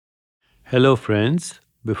Hello, friends.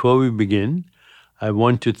 Before we begin, I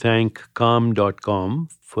want to thank Calm.com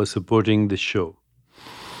for supporting the show.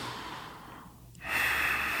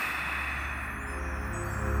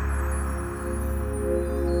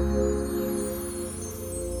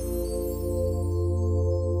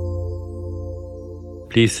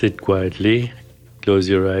 Please sit quietly, close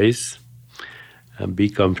your eyes, and be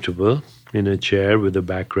comfortable in a chair with a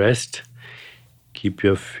backrest. Keep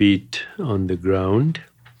your feet on the ground,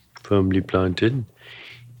 firmly planted.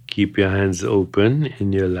 Keep your hands open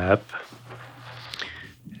in your lap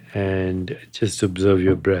and just observe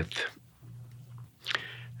your breath.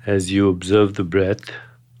 As you observe the breath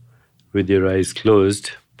with your eyes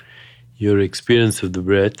closed, your experience of the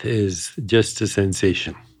breath is just a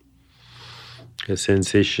sensation. A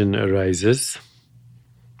sensation arises,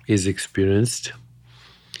 is experienced,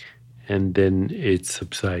 and then it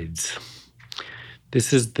subsides.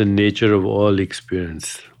 This is the nature of all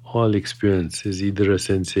experience. All experience is either a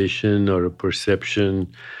sensation or a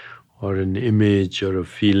perception or an image or a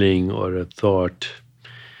feeling or a thought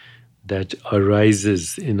that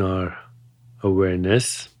arises in our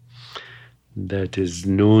awareness, that is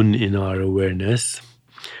known in our awareness,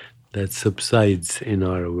 that subsides in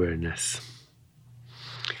our awareness,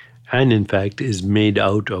 and in fact is made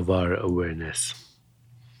out of our awareness.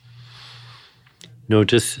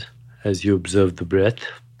 Notice as you observe the breath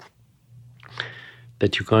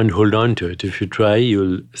that you can't hold on to it. If you try,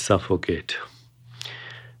 you'll suffocate.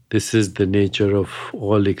 This is the nature of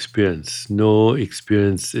all experience. No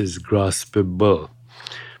experience is graspable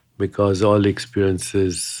because all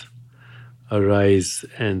experiences arise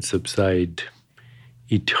and subside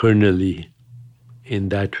eternally in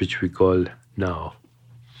that which we call now.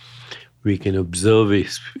 We can observe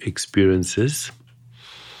experiences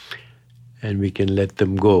and we can let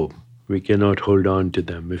them go. We cannot hold on to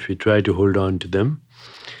them. If we try to hold on to them,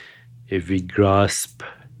 if we grasp,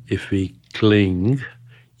 if we cling,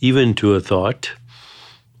 even to a thought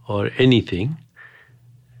or anything,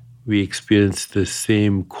 we experience the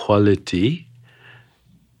same quality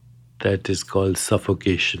that is called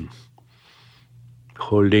suffocation.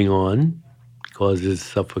 Holding on causes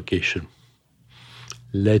suffocation.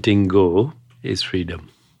 Letting go is freedom.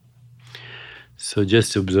 So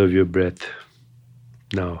just observe your breath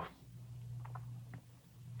now.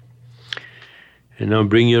 And now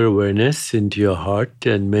bring your awareness into your heart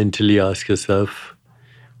and mentally ask yourself,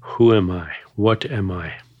 who am I? What am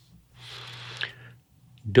I?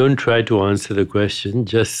 Don't try to answer the question,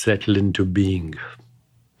 just settle into being.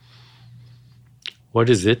 What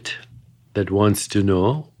is it that wants to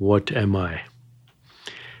know, what am I?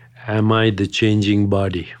 Am I the changing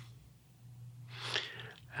body?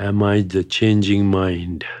 Am I the changing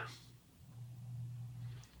mind?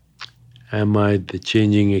 Am I the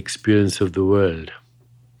changing experience of the world?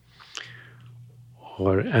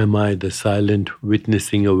 Or am I the silent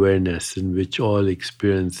witnessing awareness in which all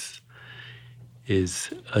experience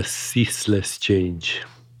is a ceaseless change?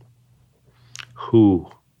 Who,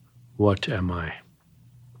 what am I?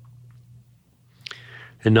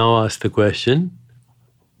 And now ask the question,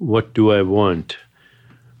 what do I want?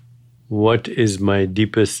 What is my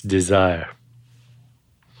deepest desire?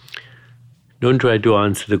 Don't try to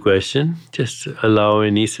answer the question. Just allow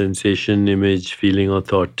any sensation, image, feeling, or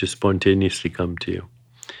thought to spontaneously come to you.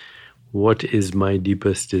 What is my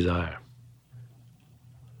deepest desire?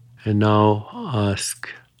 And now ask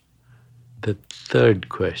the third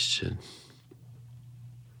question.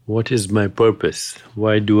 What is my purpose?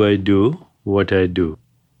 Why do I do what I do?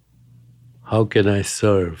 How can I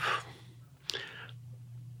serve?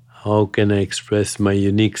 How can I express my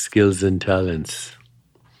unique skills and talents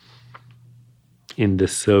in the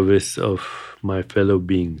service of my fellow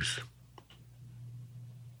beings?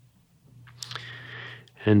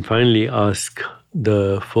 And finally, ask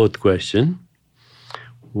the fourth question,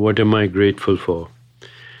 what am I grateful for?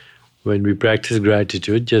 When we practice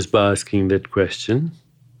gratitude, just by asking that question,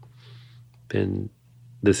 then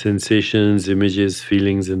the sensations, images,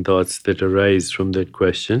 feelings, and thoughts that arise from that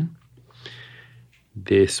question,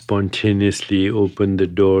 they spontaneously open the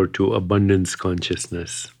door to abundance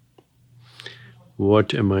consciousness.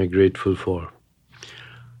 What am I grateful for?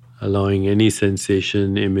 Allowing any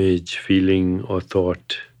sensation, image, feeling, or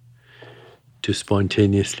thought to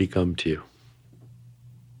spontaneously come to you.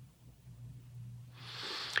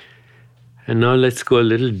 And now let's go a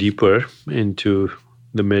little deeper into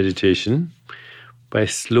the meditation by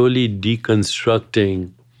slowly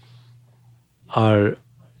deconstructing our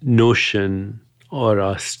notion or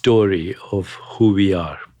our story of who we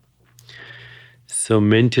are. So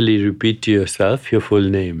mentally repeat to yourself your full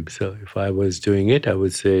name. So if I was doing it, I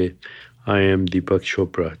would say, I am Deepak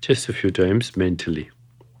Chopra, just a few times mentally.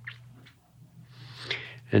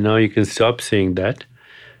 And now you can stop saying that,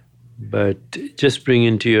 but just bring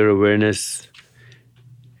into your awareness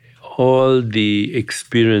all the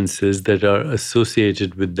experiences that are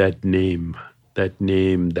associated with that name,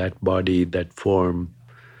 that body, that form.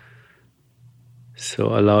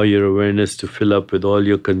 So allow your awareness to fill up with all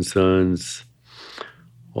your concerns,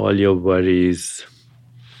 all your worries,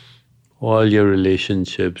 all your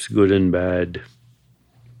relationships, good and bad,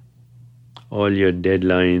 all your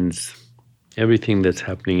deadlines, everything that's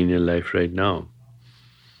happening in your life right now.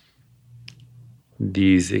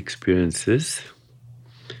 These experiences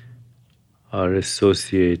are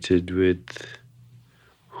associated with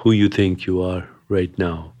who you think you are right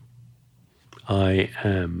now. I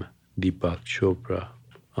am Deepak Chopra.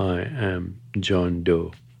 I am John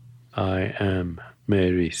Doe. I am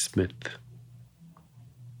Mary Smith.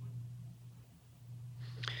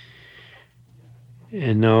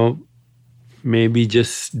 And now maybe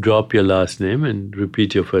just drop your last name and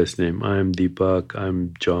repeat your first name. I am Deepak,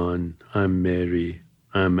 I'm John, I'm Mary,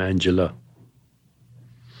 I'm Angela.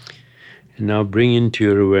 And now bring into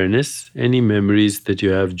your awareness any memories that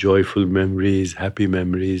you have, joyful memories, happy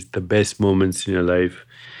memories, the best moments in your life.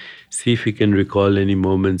 See if you can recall any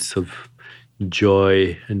moments of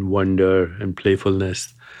joy and wonder and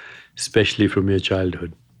playfulness, especially from your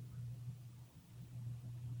childhood.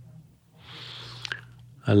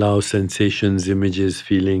 Allow sensations, images,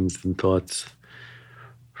 feelings, and thoughts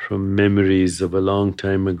from memories of a long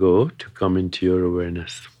time ago to come into your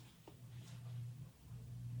awareness.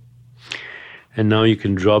 And now you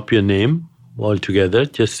can drop your name altogether.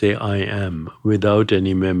 Just say, I am, without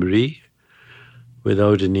any memory,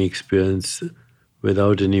 without any experience,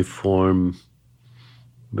 without any form,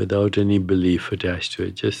 without any belief attached to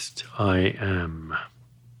it. Just, I am.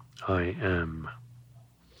 I am.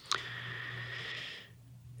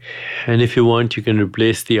 And if you want, you can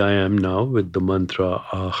replace the I am now with the mantra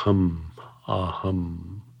Aham,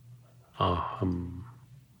 Aham, Aham.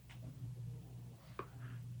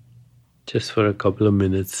 Just for a couple of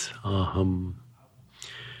minutes, Aham.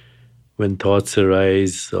 When thoughts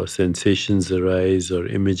arise, or sensations arise, or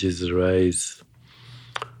images arise,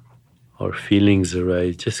 or feelings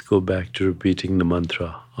arise, just go back to repeating the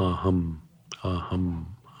mantra Aham, Aham,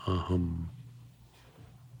 Aham.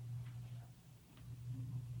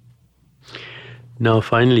 Now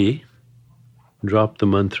finally, drop the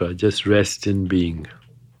mantra, just rest in being,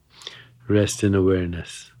 rest in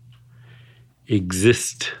awareness.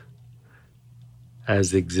 Exist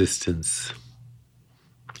as existence,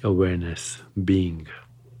 awareness, being.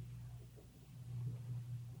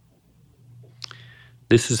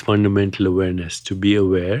 This is fundamental awareness, to be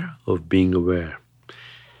aware of being aware.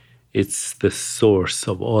 It's the source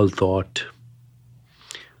of all thought,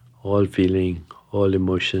 all feeling, all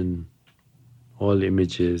emotion, all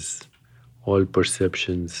images, all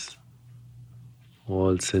perceptions,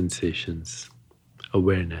 all sensations,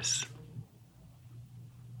 awareness.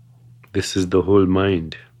 This is the whole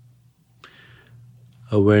mind.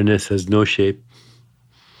 Awareness has no shape,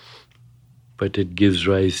 but it gives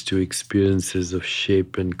rise to experiences of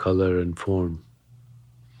shape and color and form.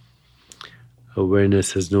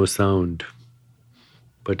 Awareness has no sound,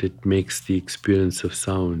 but it makes the experience of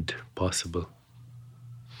sound possible.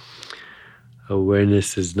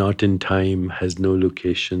 Awareness is not in time, has no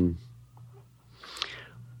location,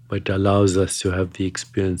 but allows us to have the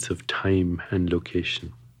experience of time and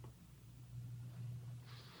location.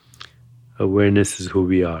 Awareness is who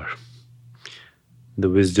we are. The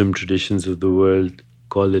wisdom traditions of the world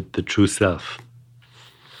call it the true self.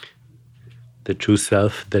 The true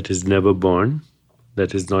self that is never born,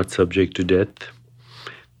 that is not subject to death.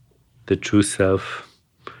 The true self,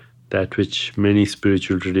 that which many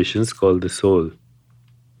spiritual traditions call the soul.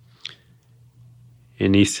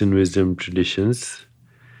 In Eastern wisdom traditions,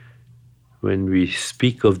 when we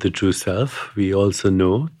speak of the true self, we also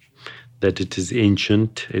know that it is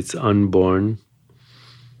ancient, it's unborn,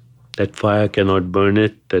 that fire cannot burn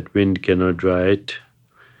it, that wind cannot dry it,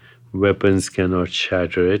 weapons cannot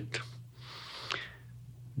shatter it,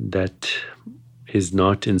 that is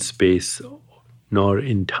not in space nor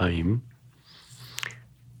in time,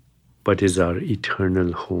 but is our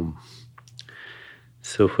eternal home.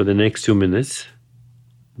 So for the next 2 minutes,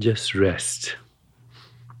 just rest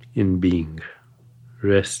in being,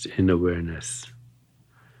 rest in awareness,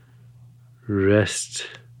 rest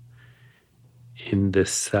in the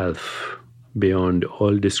self beyond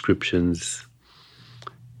all descriptions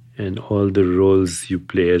and all the roles you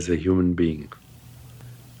play as a human being.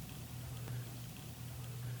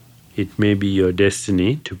 It may be your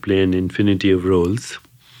destiny to play an infinity of roles,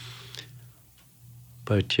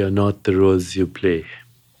 but you're not the roles you play.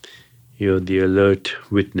 You're the alert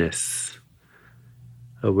witness,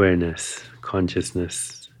 awareness,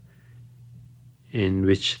 consciousness, in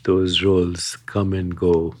which those roles come and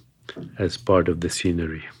go as part of the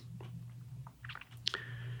scenery.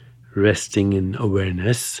 Resting in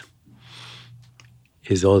awareness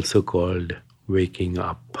is also called waking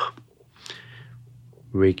up.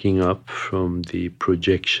 Waking up from the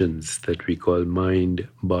projections that we call mind,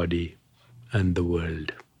 body, and the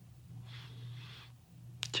world.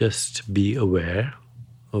 Just be aware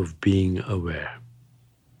of being aware.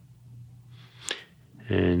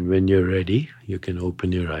 And when you're ready, you can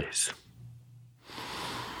open your eyes.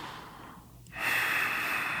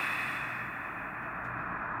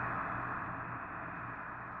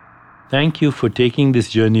 Thank you for taking this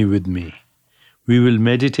journey with me. We will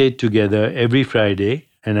meditate together every Friday,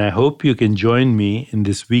 and I hope you can join me in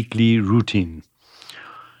this weekly routine.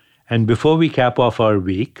 And before we cap off our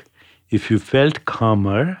week, if you felt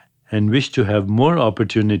calmer and wish to have more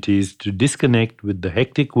opportunities to disconnect with the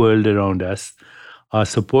hectic world around us, our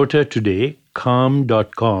supporter today,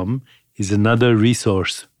 Calm.com, is another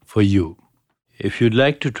resource for you. If you'd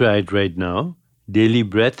like to try it right now, Daily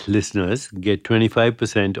Breath listeners get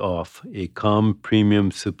 25% off a Calm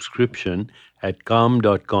premium subscription at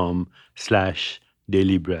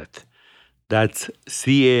calm.com/dailybreath. That's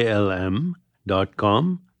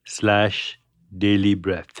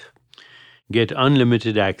calm.com/dailybreath. Get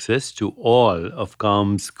unlimited access to all of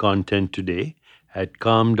Calm's content today at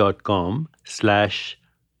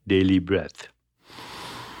calm.com/dailybreath.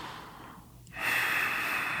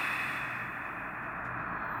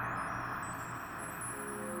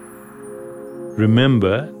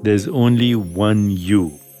 Remember, there's only one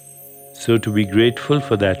you. So to be grateful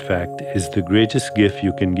for that fact is the greatest gift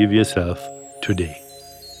you can give yourself today.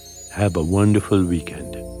 Have a wonderful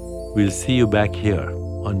weekend. We'll see you back here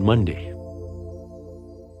on Monday.